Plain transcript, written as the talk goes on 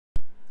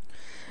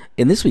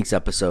In this week's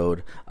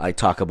episode, I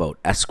talk about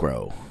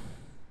escrow.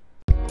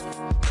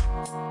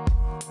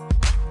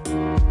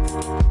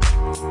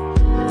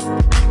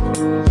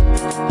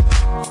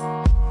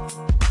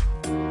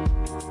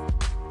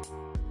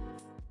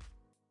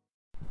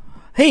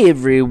 Hey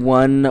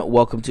everyone,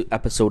 welcome to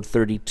episode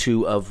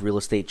 32 of Real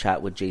Estate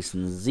Chat with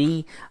Jason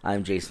Z.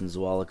 I'm Jason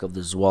Zwolak of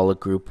the Zwolak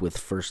Group with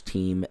First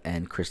Team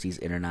and Christie's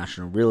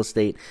International Real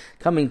Estate,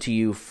 coming to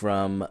you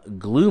from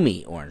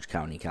gloomy Orange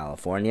County,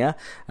 California,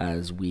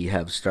 as we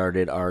have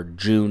started our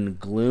June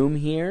gloom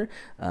here.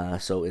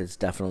 So it's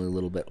definitely a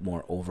little bit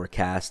more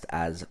overcast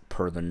as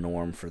per the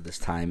norm for this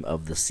time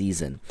of the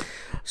season.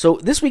 So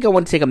this week I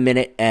want to take a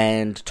minute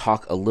and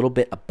talk a little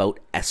bit about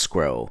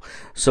escrow.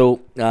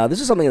 So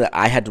this is something that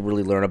I had to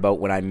really learn about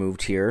when I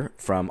moved here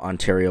from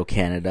Ontario,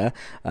 Canada,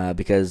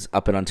 because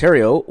up in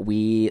Ontario,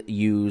 we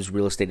use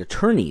real estate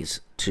attorneys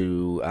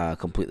to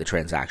complete the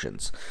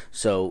transactions.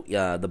 So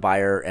the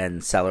buyer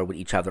and seller would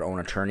each have their own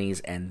attorneys,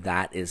 and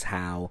that is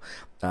how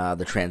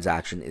the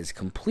transaction is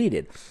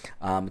completed.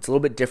 It's a little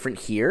bit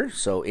different here.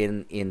 So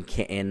in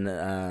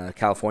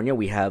California,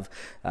 we have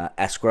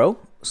escrow.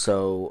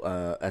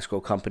 So escrow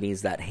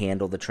companies that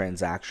handle the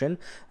transaction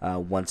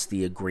once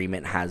the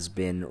agreement has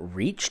been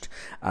reached.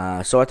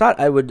 So I thought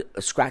I would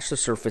scratch the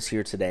surface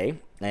here today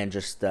and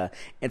just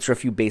answer a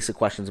few basic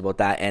questions about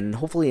that. And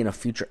hopefully in a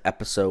future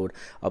episode,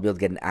 I'll be able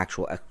to get an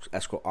actual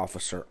escrow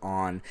officer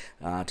on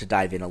to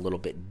dive in a little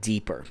bit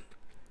deeper.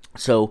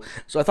 So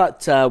I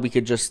thought we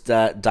could just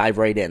dive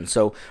right in.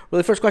 So really,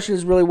 the first question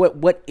is really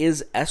what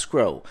is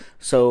escrow?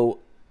 So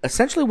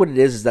essentially what it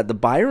is that the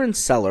buyer and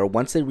seller,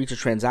 once they reach a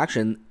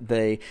transaction,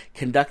 they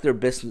conduct their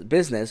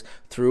business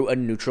through a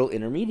neutral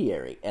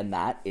intermediary, and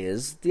that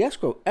is the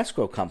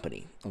escrow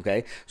company.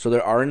 Okay, so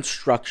there are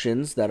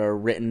instructions that are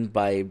written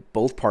by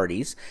both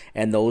parties,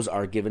 and those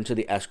are given to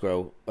the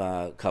escrow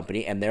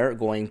company, and they're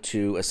going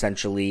to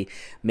essentially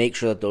make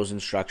sure that those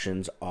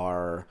instructions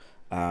are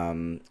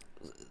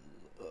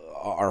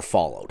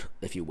followed,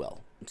 if you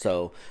will.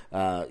 So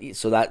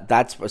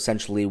that's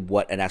essentially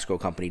what an escrow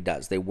company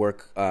does. They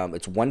work.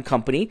 It's one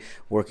company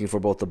working for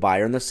both the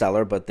buyer and the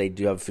seller, but they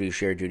do have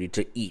fiduciary duty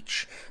to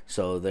each.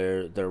 So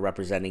they're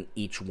representing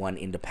each one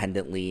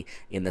independently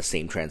in the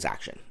same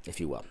transaction,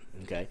 if you will.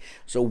 Okay.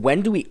 So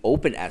when do we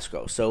open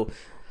escrow? So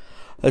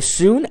as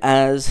soon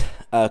as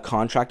a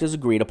contract is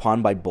agreed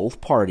upon by both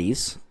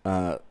parties,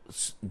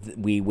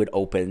 we would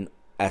open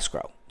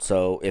escrow.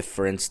 So if,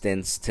 for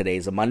instance,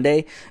 today's a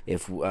Monday,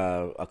 if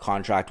a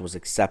contract was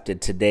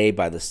accepted today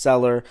by the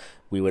seller,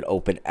 we would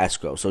open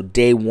escrow. So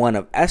day one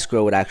of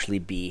escrow would actually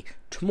be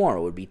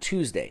tomorrow, would be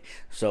Tuesday.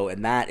 So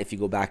in that, if you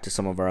go back to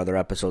some of our other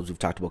episodes, we've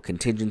talked about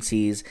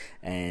contingencies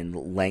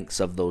and lengths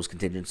of those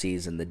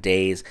contingencies and the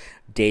days.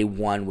 Day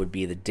one would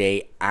be the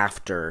day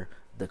after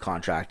the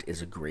contract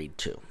is agreed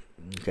to.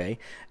 Okay,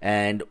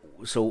 and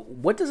so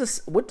what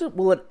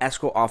will an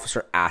escrow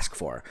officer ask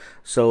for?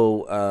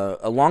 So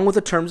along with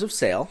the terms of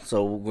sale,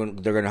 so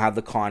they're going to have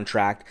the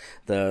contract,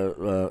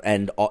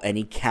 and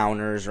any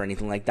counters or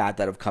anything like that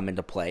have come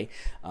into play.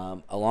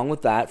 Along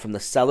with that, from the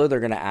seller,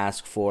 they're going to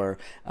ask for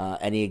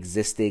any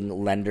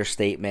existing lender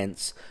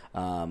statements,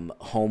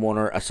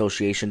 homeowner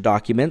association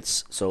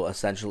documents. So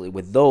essentially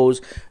with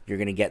those, you're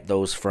going to get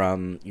those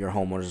from your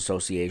homeowners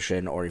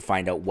association, or you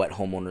find out what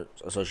homeowner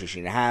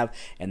association you have,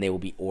 and they will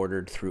be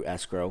ordered through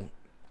escrow.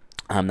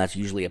 That's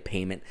usually a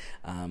payment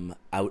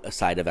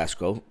outside of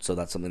escrow, so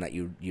that's something that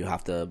you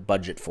have to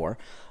budget for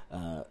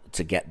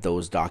to get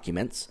those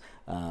documents.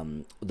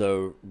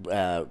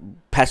 The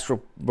pest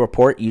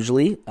report,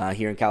 usually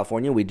here in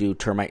California, we do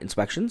termite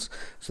inspections.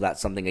 So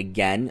that's something,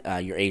 again,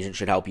 your agent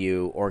should help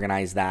you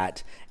organize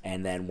that.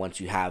 And then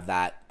once you have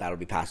that, that'll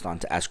be passed on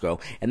to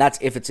escrow. And that's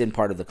if it's in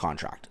part of the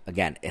contract.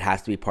 Again, it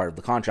has to be part of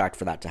the contract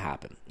for that to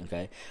happen.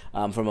 Okay.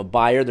 From a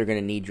buyer, they're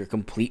going to need your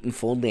complete and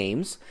full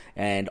names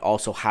and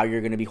also how you're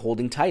going to be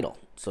holding title.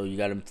 So you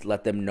got to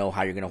let them know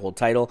how you're going to hold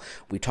title.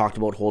 We talked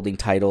about holding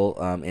title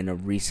in a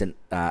recent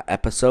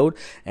episode,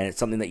 and it's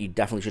something that you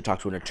definitely should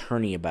talk to an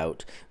attorney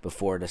about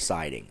before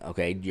deciding.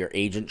 Okay, your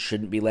agent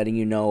shouldn't be letting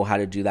you know how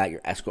to do that.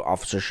 Your escrow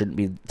officer shouldn't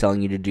be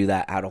telling you to do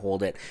that, how to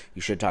hold it.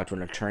 You should talk to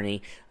an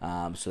attorney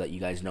so that you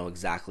guys know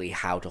exactly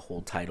how to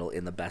hold title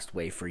in the best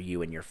way for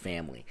you and your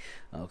family.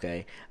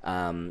 Okay,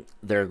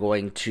 they're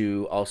going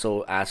to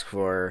also ask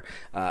for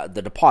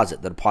the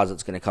deposit. The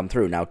deposit's going to come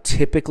through. Now,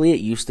 typically,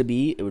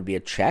 it would be a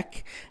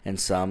check, and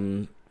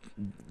sometimes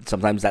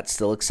that's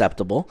still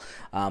acceptable,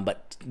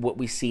 but what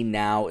we see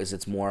now is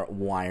it's more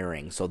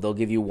wiring. So they'll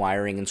give you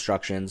wiring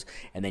instructions,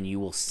 and then you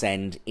will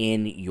send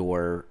in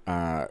your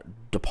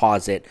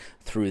deposit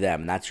through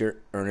them. That's your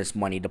earnest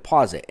money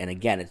deposit. And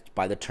again, it's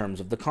by the terms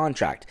of the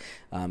contract.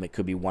 It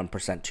could be 1%,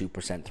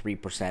 2%,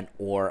 3%,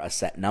 or a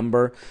set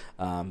number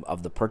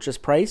of the purchase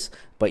price,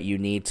 but you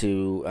need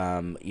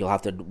to, you'll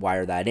have to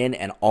wire that in,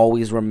 and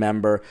always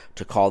remember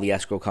to call the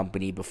escrow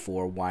company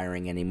before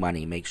wiring any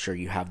money. Make sure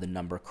you have the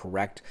number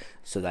correct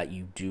so that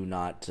you do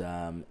not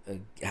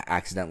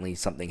accidentally,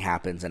 something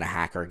happens and a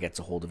hacker gets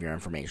a hold of your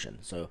information.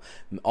 So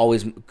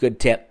always good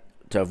tip.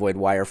 to avoid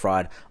wire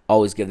fraud,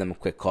 always give them a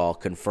quick call,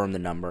 confirm the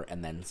number,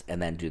 and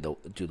then do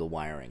the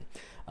wiring.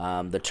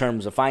 The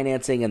terms of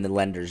financing and the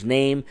lender's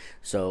name.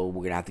 So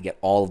we're gonna have to get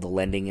all of the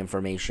lending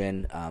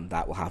information.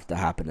 That will have to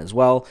happen as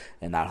well,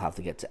 and that'll have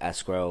to get to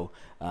escrow.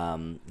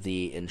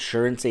 The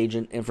insurance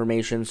agent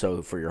information.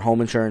 So for your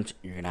home insurance,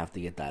 you're gonna have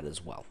to get that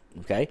as well.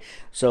 Okay,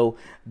 so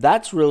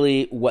that's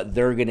really what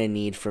they're gonna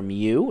need from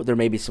you. There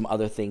may be some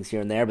other things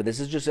here and there, but this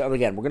is just,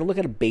 again, we're gonna look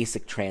at a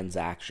basic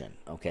transaction.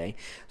 Okay,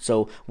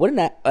 so what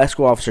an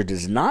escrow officer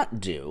does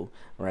not do,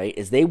 right,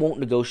 is they won't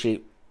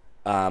negotiate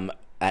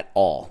at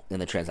all in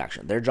the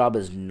transaction. Their job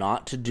is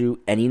not to do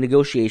any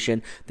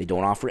negotiation. They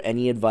don't offer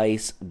any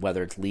advice,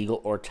 whether it's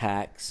legal or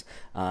tax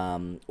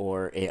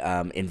or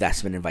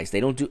investment advice. They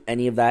don't do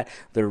any of that.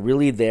 They're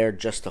really there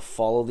just to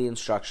follow the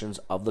instructions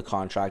of the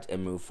contract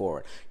and move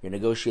forward. Your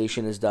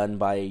negotiation is done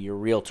by your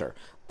realtor.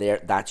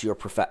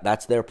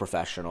 That's their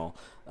professional.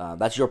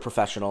 That's your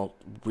professional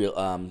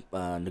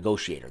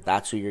negotiator.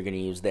 That's who you're going to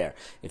use there.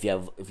 If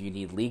you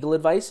need legal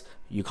advice,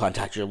 you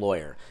contact your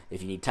lawyer.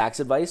 If you need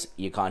tax advice,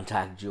 you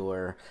contact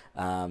your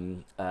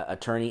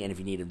attorney. And if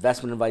you need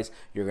investment advice,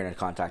 you're going to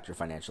contact your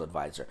financial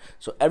advisor.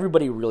 So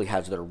everybody really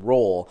has their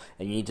role,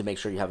 and you need to make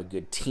sure you have a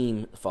good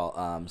team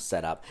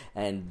set up.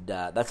 And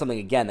that's something,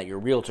 again, that your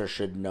realtor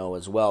should know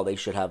as well. They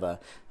should have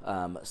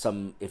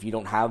if you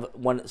don't have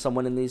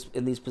someone in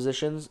these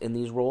positions, in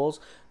these roles,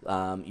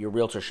 your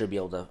realtor should be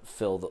able to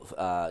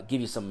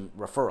give you some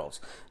referrals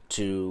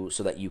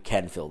so that you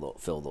can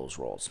fill those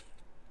roles.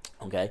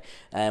 Okay,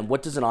 and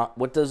what does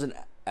an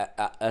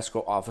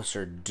escrow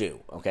officer do?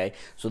 Okay,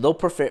 so they'll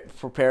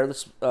prepare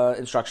the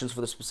instructions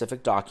for the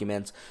specific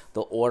documents.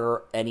 They'll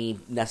order any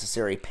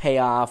necessary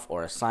payoff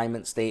or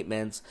assignment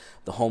statements.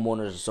 The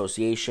homeowners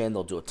association,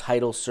 they'll do a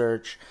title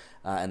search.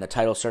 And the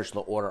title search,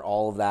 they'll order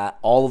all of that.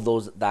 All of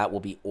those that will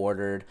be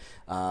ordered.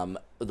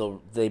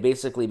 They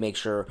basically make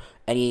sure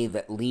any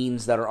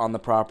liens that are on the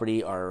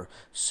property are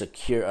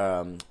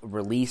secure,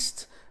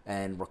 released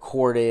and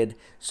recorded.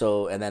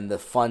 And then the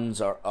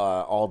funds are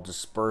all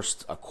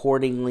dispersed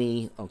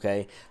accordingly.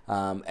 Okay,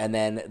 and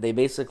then they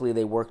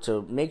work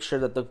to make sure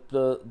that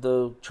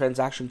the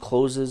transaction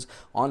closes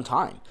on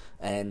time.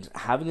 And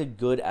having a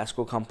good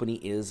escrow company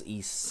is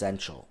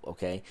essential,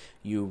 okay?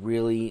 You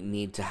really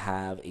need to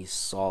have a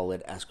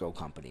solid escrow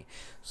company.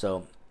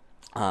 So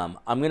I'm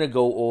going to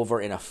go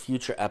over in a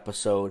future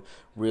episode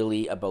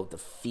really about the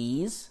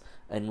fees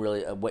and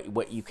really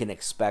what you can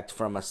expect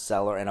from a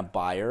seller and a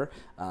buyer.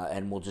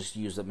 And we'll just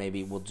use it.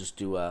 Maybe we'll just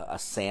do a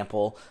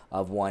sample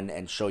of one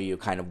and show you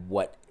kind of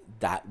what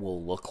that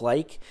will look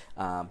like.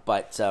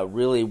 But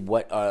really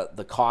what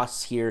the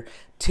costs here,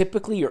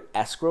 typically your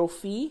escrow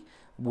fee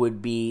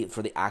would be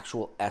for the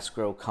actual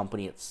escrow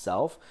company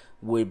itself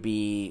would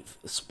be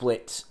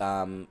split.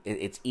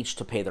 It's each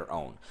to pay their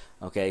own.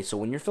 Okay, so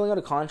when you're filling out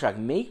a contract,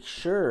 make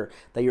sure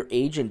that your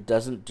agent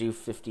doesn't do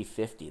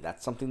 50-50.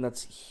 That's something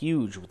that's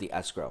huge with the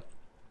escrow.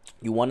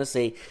 You want to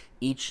say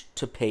each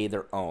to pay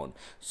their own,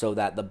 so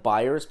that the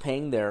buyer is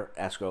paying their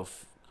escrow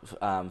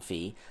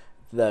fee,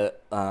 the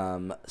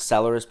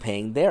seller is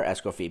paying their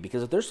escrow fee.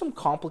 Because if there's some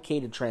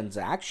complicated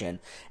transaction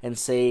and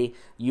say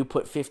you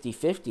put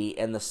 50-50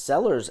 and the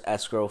seller's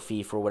escrow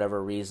fee for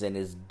whatever reason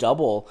is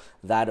double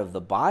that of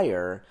the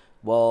buyer,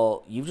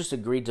 well, you've just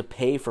agreed to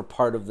pay for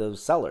part of the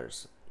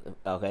seller's.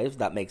 Okay, if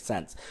that makes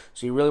sense.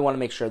 So you really want to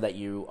make sure that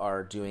you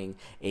are doing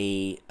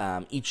each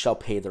shall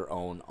pay their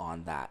own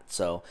on that.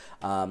 So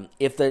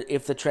if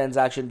the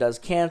transaction does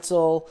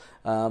cancel,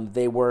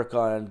 they work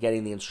on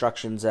getting the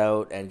instructions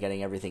out and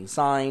getting everything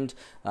signed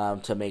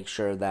to make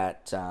sure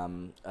that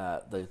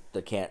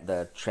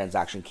the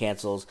transaction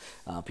cancels.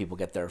 People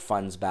get their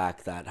funds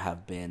back that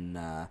have been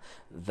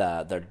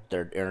their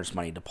earnest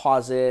money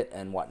deposit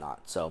and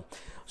whatnot. So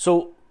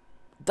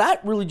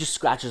that really just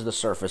scratches the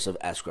surface of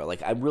escrow.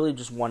 Like, I really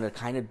just want to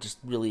kind of just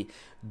really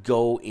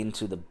go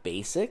into the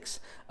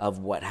basics of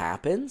what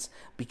happens,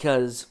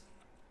 because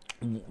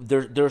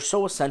they're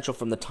so essential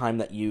from the time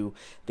that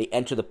they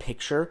enter the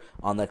picture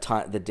on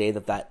the day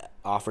that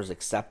offer is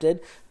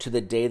accepted to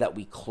the day that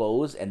we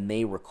close and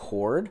they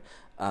record.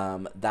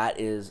 That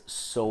is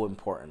so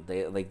important.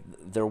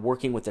 They're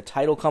working with the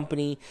title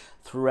company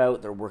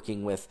throughout. They're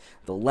working with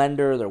the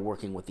lender. They're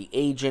working with the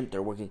agent. They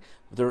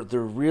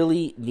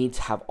really need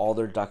to have all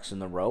their ducks in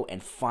the row.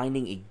 And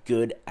finding a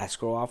good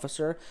escrow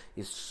officer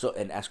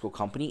an escrow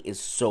company is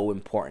so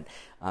important.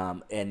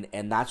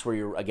 And that's where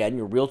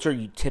your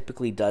realtor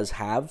typically does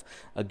have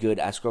a good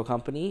escrow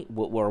company,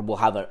 or will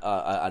have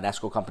an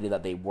escrow company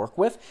that they work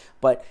with.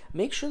 But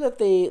make sure that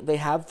they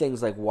have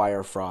things like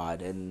wire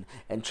fraud and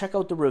check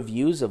out the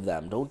reviews of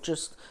them. Don't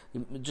just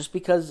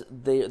because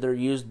they're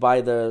used by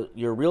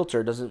your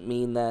realtor doesn't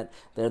mean that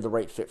they're the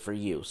right fit for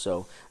you.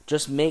 So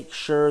just make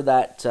sure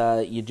that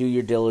you do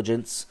your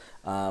diligence,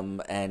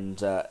 and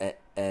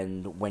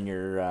when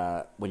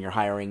you're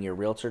hiring your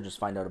realtor, just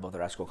find out about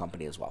their escrow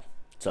company as well.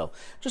 So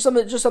just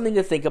something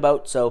to think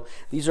about. So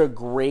these are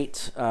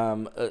great.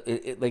 Like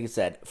I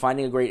said,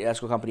 finding a great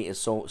escrow company is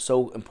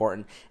so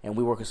important, and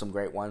we work with some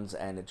great ones.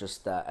 And it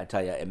just I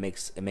tell you, it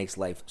makes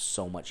life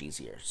so much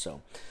easier.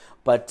 So,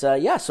 But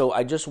yeah, so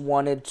I just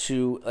wanted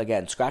to,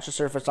 again, scratch the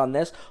surface on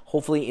this.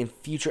 Hopefully in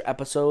future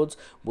episodes,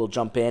 we'll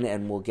jump in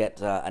and we'll get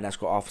an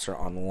escrow officer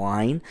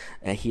online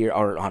here,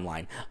 or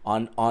online,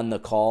 on the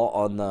call,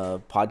 on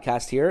the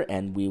podcast here,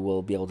 and we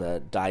will be able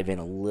to dive in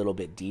a little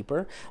bit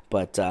deeper.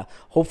 But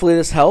hopefully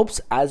this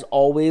helps. As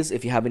always,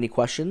 if you have any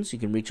questions, you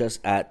can reach us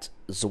at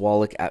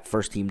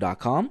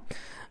zwolak@firstteam.com.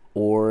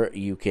 Or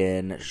you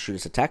can shoot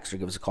us a text or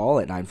give us a call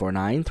at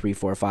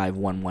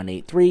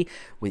 949-345-1183.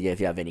 If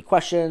you have any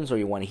questions or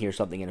you want to hear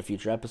something in a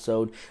future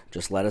episode,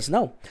 just let us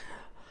know.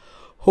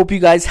 Hope you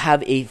guys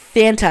have a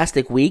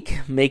fantastic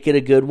week. Make it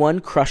a good one.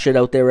 Crush it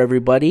out there,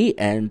 everybody.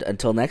 And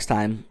until next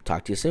time,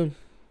 talk to you soon.